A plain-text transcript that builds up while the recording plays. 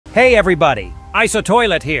Hey everybody,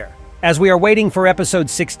 ISOTOILET here. As we are waiting for episode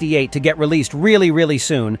 68 to get released really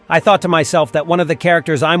soon, I thought to myself that one of the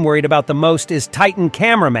characters I'm worried about the most is Titan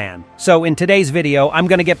Cameraman. So in today's video, I'm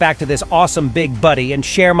gonna get back to this awesome big buddy and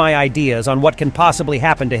share my ideas on what can possibly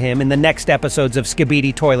happen to him in the next episodes of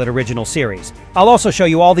Skibidi Toilet original series. I'll also show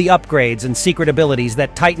you all the upgrades and secret abilities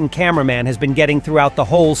that Titan Cameraman has been getting throughout the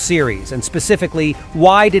whole series, and specifically,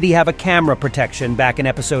 why did he have a camera protection back in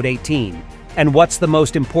episode 18? And what's the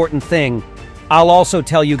most important thing? I'll also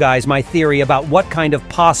tell you guys my theory about what kind of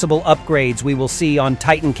possible upgrades we will see on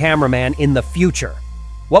Titan Cameraman in the future.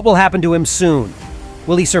 What will happen to him soon?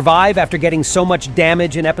 Will he survive after getting so much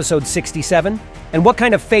damage in episode 67? And what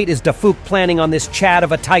kind of fate is Dafuq planning on this Chad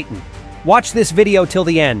of a Titan? Watch this video till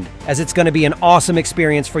the end, as it's going to be an awesome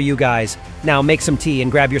experience for you guys. Now make some tea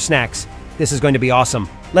and grab your snacks. This is going to be awesome.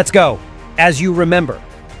 Let's go! As you remember,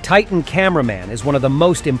 Titan Cameraman is one of the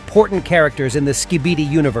most important characters in the Skibidi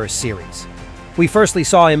Universe series. We firstly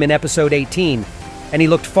saw him in episode 18, and he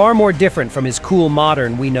looked far more different from his cool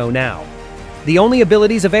modern we know now. The only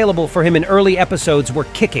abilities available for him in early episodes were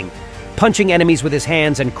kicking, punching enemies with his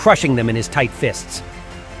hands and crushing them in his tight fists.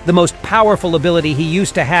 The most powerful ability he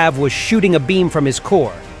used to have was shooting a beam from his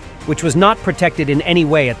core, which was not protected in any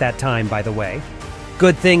way at that time, by the way.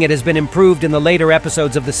 Good thing it has been improved in the later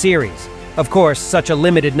episodes of the series. Of course, such a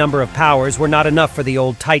limited number of powers were not enough for the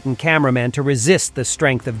old Titan Cameraman to resist the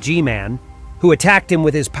strength of G-Man, who attacked him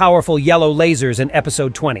with his powerful yellow lasers in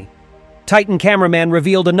episode 20. Titan Cameraman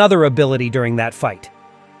revealed another ability during that fight.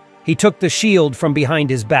 He took the shield from behind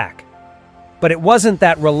his back. But it wasn't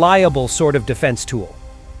that reliable sort of defense tool.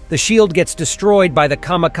 The shield gets destroyed by the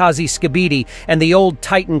kamikaze Skibidi, and the old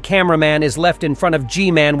Titan Cameraman is left in front of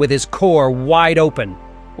G-Man with his core wide open.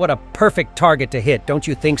 What a perfect target to hit, don't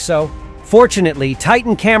you think so? Fortunately,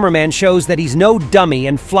 Titan Cameraman shows that he's no dummy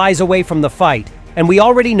and flies away from the fight, and we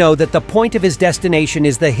already know that the point of his destination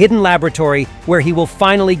is the hidden laboratory where he will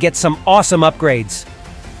finally get some awesome upgrades.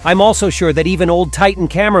 I'm also sure that even old Titan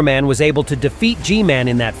Cameraman was able to defeat G-Man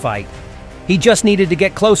in that fight. He just needed to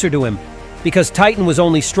get closer to him, because Titan was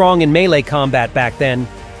only strong in melee combat back then.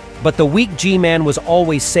 But the weak G-Man was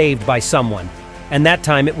always saved by someone, and that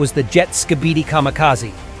time it was the Jet Skibidi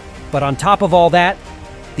Kamikaze. But on top of all that,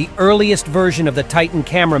 the earliest version of the Titan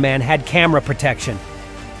Cameraman had camera protection.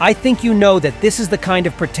 I think you know that this is the kind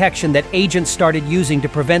of protection that agents started using to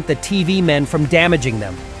prevent the TV men from damaging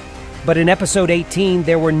them. But in episode 18,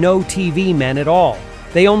 there were no TV men at all.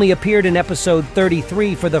 They only appeared in episode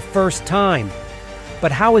 33 for the first time.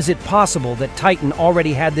 But how is it possible that Titan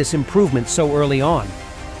already had this improvement so early on?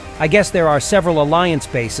 I guess there are several Alliance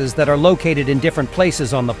bases that are located in different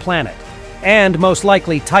places on the planet. And most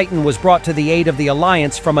likely Titan was brought to the aid of the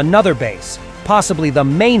Alliance from another base, possibly the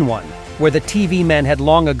main one, where the TV men had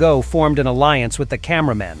long ago formed an alliance with the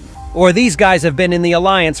cameramen. Or these guys have been in the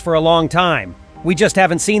Alliance for a long time. We just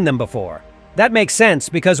haven't seen them before. That makes sense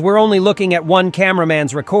because we're only looking at one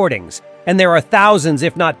cameraman's recordings, and there are thousands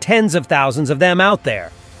if not tens of thousands of them out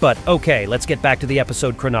there. But okay, let's get back to the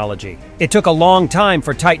episode chronology. It took a long time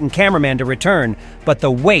for Titan Cameraman to return, but the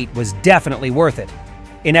wait was definitely worth it.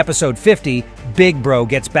 In episode 50, Big Bro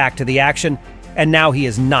gets back to the action, and now he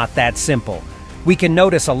is not that simple. We can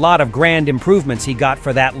notice a lot of grand improvements he got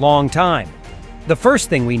for that long time. The first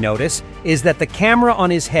thing we notice is that the camera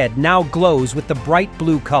on his head now glows with the bright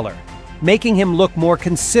blue color, making him look more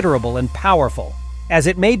considerable and powerful, as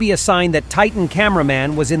it may be a sign that Titan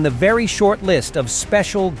Cameraman was in the very short list of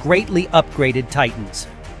special, greatly upgraded Titans.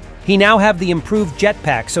 He now have the improved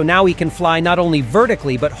jetpack, so now he can fly not only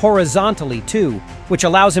vertically but horizontally too, which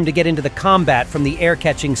allows him to get into the combat from the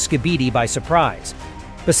air-catching Skibidi by surprise.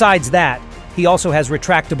 Besides that, he also has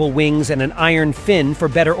retractable wings and an iron fin for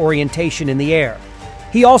better orientation in the air.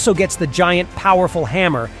 He also gets the giant, powerful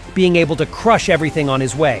hammer, being able to crush everything on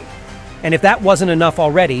his way. And if that wasn't enough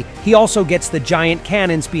already, he also gets the giant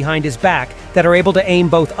cannons behind his back that are able to aim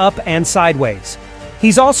both up and sideways.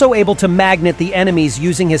 He's also able to magnet the enemies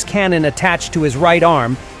using his cannon attached to his right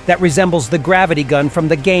arm that resembles the gravity gun from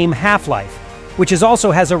the game Half-Life, which also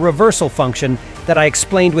has a reversal function that I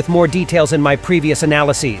explained with more details in my previous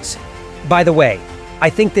analyses. By the way, I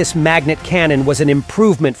think this magnet cannon was an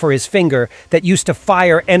improvement for his finger that used to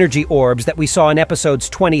fire energy orbs that we saw in episodes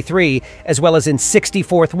 23 as well as in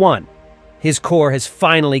 64th one. His core has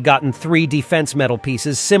finally gotten 3 defense metal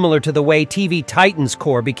pieces similar to the way TV Titan's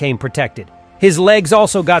core became protected. His legs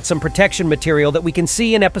also got some protection material that we can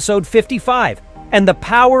see in episode 55, and the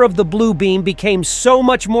power of the blue beam became so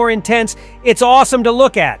much more intense, it's awesome to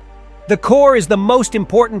look at. The core is the most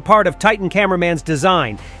important part of Titan Cameraman's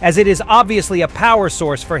design, as it is obviously a power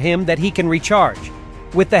source for him that he can recharge.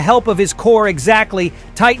 With the help of his core exactly,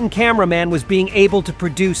 Titan Cameraman was being able to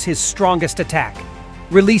produce his strongest attack,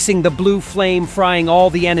 releasing the blue flame frying all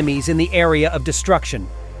the enemies in the area of destruction.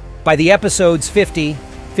 By the episodes 50,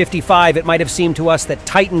 55, it might have seemed to us that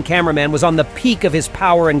Titan Cameraman was on the peak of his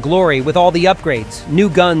power and glory with all the upgrades, new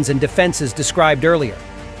guns, and defenses described earlier.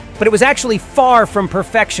 But it was actually far from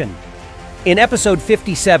perfection. In episode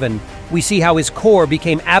 57, we see how his core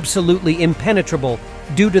became absolutely impenetrable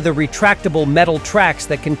due to the retractable metal tracks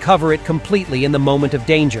that can cover it completely in the moment of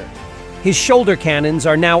danger. His shoulder cannons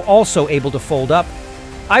are now also able to fold up.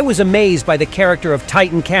 I was amazed by the character of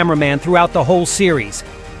Titan Cameraman throughout the whole series.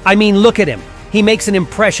 I mean, look at him. He makes an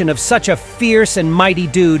impression of such a fierce and mighty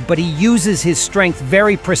dude, but he uses his strength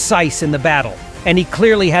very precise in the battle. And he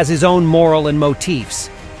clearly has his own moral and motifs.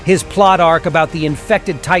 His plot arc about the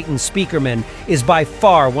infected Titan Speakerman is by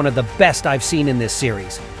far one of the best I've seen in this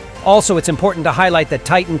series. Also, it's important to highlight that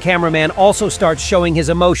Titan Cameraman also starts showing his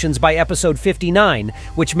emotions by episode 59,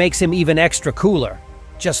 which makes him even extra cooler.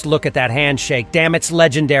 Just look at that handshake. Damn, it's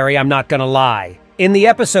legendary, I'm not gonna lie. In the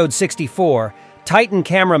episode 64, Titan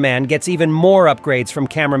Cameraman gets even more upgrades from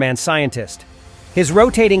Cameraman Scientist. His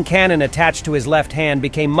rotating cannon attached to his left hand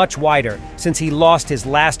became much wider since he lost his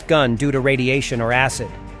last gun due to radiation or acid.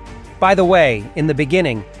 By the way, in the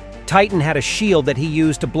beginning, Titan had a shield that he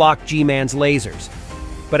used to block G-Man's lasers.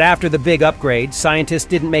 But after the big upgrade, Scientist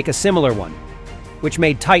didn't make a similar one, which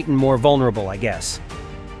made Titan more vulnerable, I guess.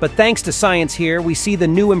 But thanks to science here, we see the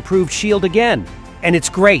new improved shield again, and it's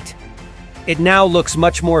great. It now looks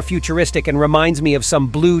much more futuristic and reminds me of some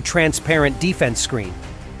blue transparent defense screen.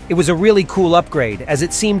 It was a really cool upgrade, as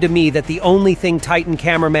it seemed to me that the only thing Titan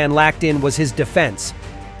Cameraman lacked in was his defense,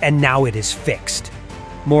 and now it is fixed.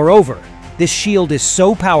 Moreover, this shield is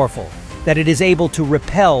so powerful that it is able to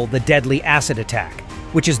repel the deadly acid attack,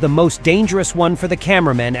 which is the most dangerous one for the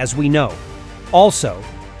cameraman, as we know. Also,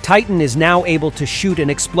 Titan is now able to shoot an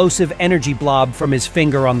explosive energy blob from his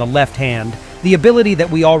finger on the left hand, the ability that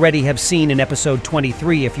we already have seen in episode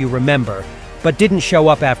 23 if you remember, but didn't show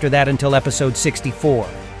up after that until episode 64.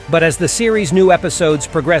 But as the series' new episodes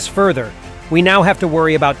progress further, we now have to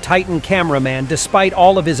worry about Titan Cameraman despite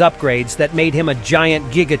all of his upgrades that made him a giant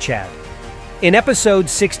gigachad. In episode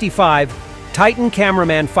 65, Titan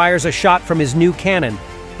Cameraman fires a shot from his new cannon,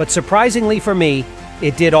 but surprisingly for me,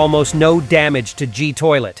 it did almost no damage to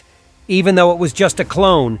G-Toilet. Even though it was just a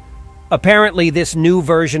clone, apparently this new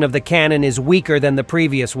version of the cannon is weaker than the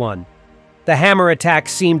previous one. The hammer attack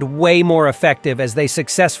seemed way more effective as they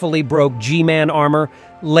successfully broke G-Man armor,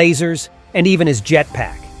 lasers, and even his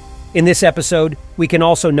jetpack. In this episode, we can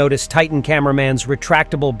also notice Titan Cameraman's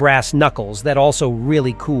retractable brass knuckles that also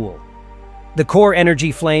really cool. The core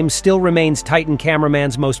energy flame still remains Titan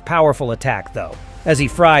Cameraman's most powerful attack, though, as he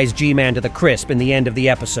fries G-Man to the crisp in the end of the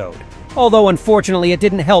episode. Although unfortunately it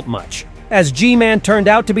didn't help much, as G-Man turned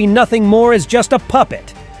out to be nothing more as just a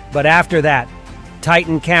puppet. But after that,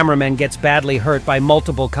 Titan Cameraman gets badly hurt by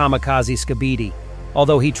multiple kamikaze Skibidi,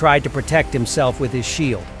 although he tried to protect himself with his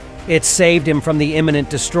shield. It saved him from the imminent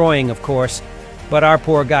destroying, of course, but our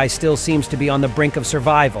poor guy still seems to be on the brink of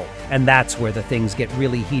survival, and that's where the things get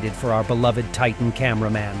really heated for our beloved Titan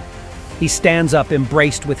Cameraman. He stands up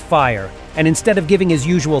embraced with fire, and instead of giving his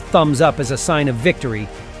usual thumbs up as a sign of victory,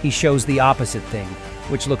 he shows the opposite thing,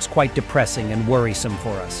 which looks quite depressing and worrisome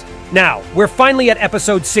for us. Now, we're finally at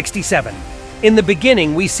episode 67. In the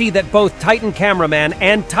beginning, we see that both Titan Cameraman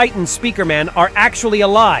and Titan Speakerman are actually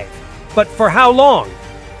alive. But for how long?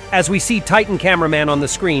 As we see Titan Cameraman on the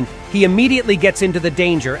screen, he immediately gets into the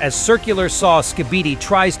danger as Circular Saw Skibidi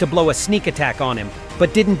tries to blow a sneak attack on him,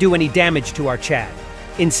 but didn't do any damage to our Chad.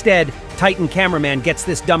 Instead, Titan Cameraman gets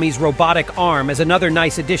this dummy's robotic arm as another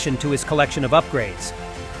nice addition to his collection of upgrades.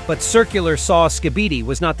 But Circular Saw Skibidi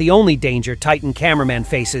was not the only danger Titan Cameraman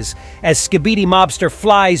faces, as Skibidi Mobster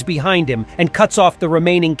flies behind him and cuts off the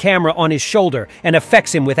remaining camera on his shoulder and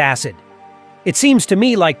affects him with acid. It seems to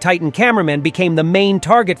me like Titan Cameraman became the main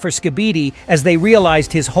target for Skibidi as they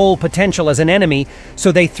realized his whole potential as an enemy,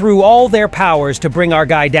 so they threw all their powers to bring our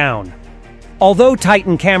guy down. Although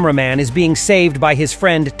Titan Cameraman is being saved by his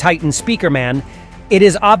friend Titan Speakerman, it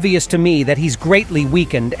is obvious to me that he's greatly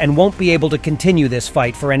weakened and won't be able to continue this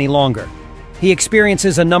fight for any longer. He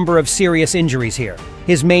experiences a number of serious injuries here.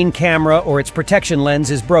 His main camera or its protection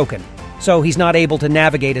lens is broken, so he's not able to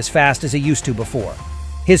navigate as fast as he used to before.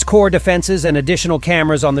 His core defenses and additional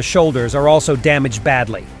cameras on the shoulders are also damaged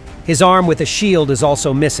badly. His arm with a shield is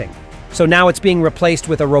also missing, so now it's being replaced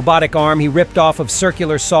with a robotic arm he ripped off of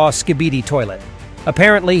Circular Saw Skibidi Toilet.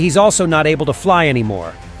 Apparently, he's also not able to fly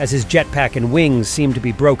anymore, as his jetpack and wings seem to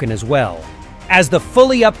be broken as well. As the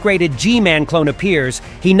fully upgraded G-Man clone appears,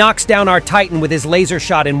 he knocks down our Titan with his laser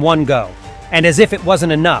shot in one go. And as if it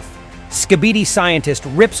wasn't enough, Skibidi Scientist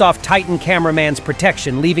rips off Titan Cameraman's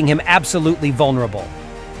protection, leaving him absolutely vulnerable.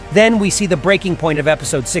 Then we see the breaking point of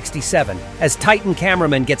episode 67, as Titan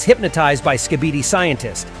Cameraman gets hypnotized by Skibidi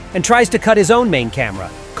Scientist and tries to cut his own main camera,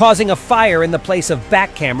 causing a fire in the place of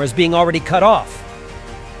back cameras being already cut off.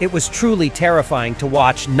 It was truly terrifying to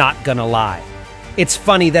watch, not gonna lie. It's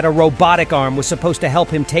funny that a robotic arm was supposed to help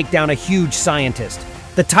him take down a huge scientist.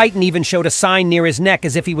 The Titan even showed a sign near his neck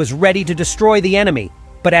as if he was ready to destroy the enemy,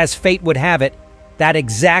 but as fate would have it, that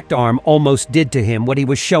exact arm almost did to him what he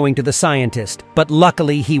was showing to the scientist, but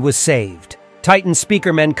luckily he was saved. Titan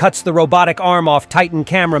Speakerman cuts the robotic arm off Titan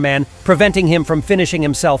Cameraman, preventing him from finishing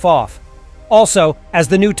himself off. Also, as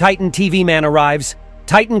the new Titan TV Man arrives,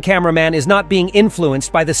 Titan Cameraman is not being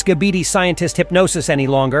influenced by the Skibidi Scientist hypnosis any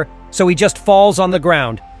longer, so he just falls on the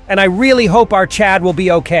ground. And I really hope our Chad will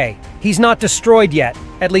be okay. He's not destroyed yet,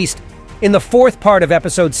 at least. In the fourth part of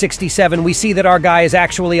episode 67, we see that our guy is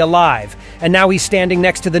actually alive, and now he's standing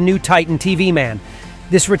next to the new Titan TV Man.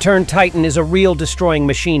 This returned Titan is a real destroying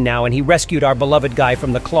machine now, and he rescued our beloved guy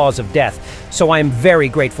from the claws of death, so I am very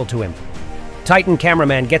grateful to him. Titan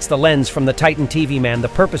Cameraman gets the lens from the Titan TV Man, the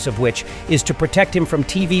purpose of which is to protect him from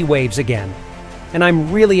TV waves again. And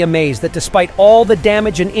I'm really amazed that despite all the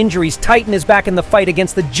damage and injuries, Titan is back in the fight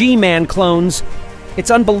against the G-Man clones.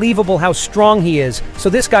 It's unbelievable how strong he is, so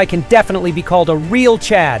this guy can definitely be called a real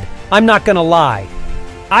Chad. I'm not gonna lie.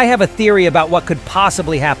 I have a theory about what could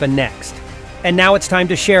possibly happen next, and now it's time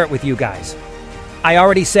to share it with you guys. I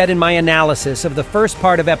already said in my analysis of the first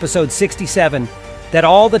part of episode 67 that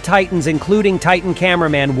all the Titans, including Titan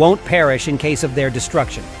Cameraman, won't perish in case of their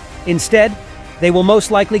destruction. Instead, they will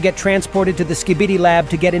most likely get transported to the Skibidi lab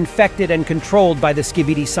to get infected and controlled by the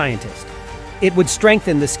Skibidi Scientist. It would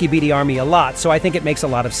strengthen the Skibidi army a lot, so I think it makes a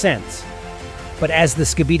lot of sense. But as the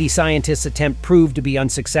Skibidi Scientist's attempt proved to be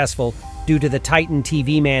unsuccessful due to the Titan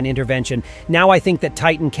TV Man intervention, now I think that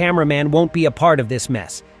Titan Cameraman won't be a part of this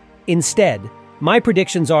mess. Instead, my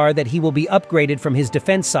predictions are that he will be upgraded from his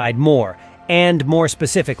defense side more, and more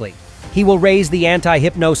specifically, he will raise the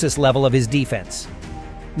anti-hypnosis level of his defense.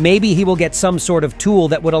 Maybe he will get some sort of tool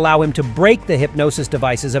that would allow him to break the hypnosis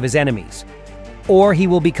devices of his enemies. Or he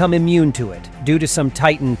will become immune to it, due to some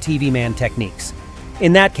Titan TV Man techniques.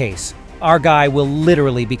 In that case, our guy will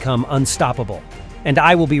literally become unstoppable, and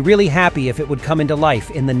I will be really happy if it would come into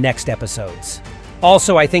life in the next episodes.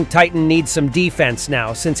 Also, I think Titan needs some defense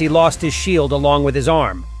now, since he lost his shield along with his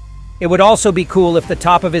arm. It would also be cool if the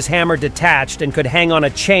top of his hammer detached and could hang on a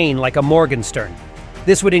chain like a Morgenstern.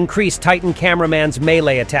 This would increase Titan Cameraman's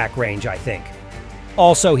melee attack range, I think.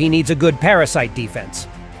 Also, he needs a good parasite defense,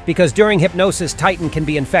 because during hypnosis, Titan can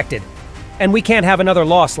be infected, and we can't have another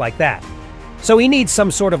loss like that. So he needs some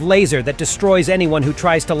sort of laser that destroys anyone who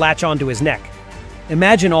tries to latch onto his neck.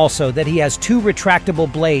 Imagine also that he has two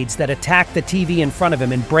retractable blades that attack the TV in front of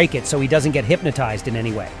him and break it so he doesn't get hypnotized in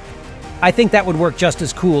any way. I think that would work just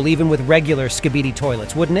as cool even with regular Skibidi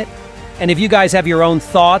toilets, wouldn't it? And if you guys have your own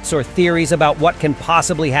thoughts or theories about what can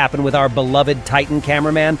possibly happen with our beloved Titan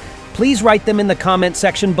Cameraman, please write them in the comment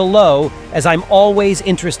section below, as I'm always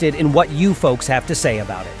interested in what you folks have to say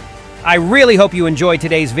about it. I really hope you enjoyed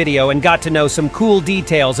today's video and got to know some cool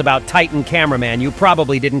details about Titan Cameraman you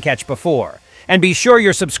probably didn't catch before. And be sure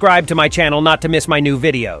you're subscribed to my channel not to miss my new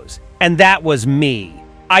videos. And that was me,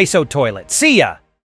 ISOTOILET. See ya!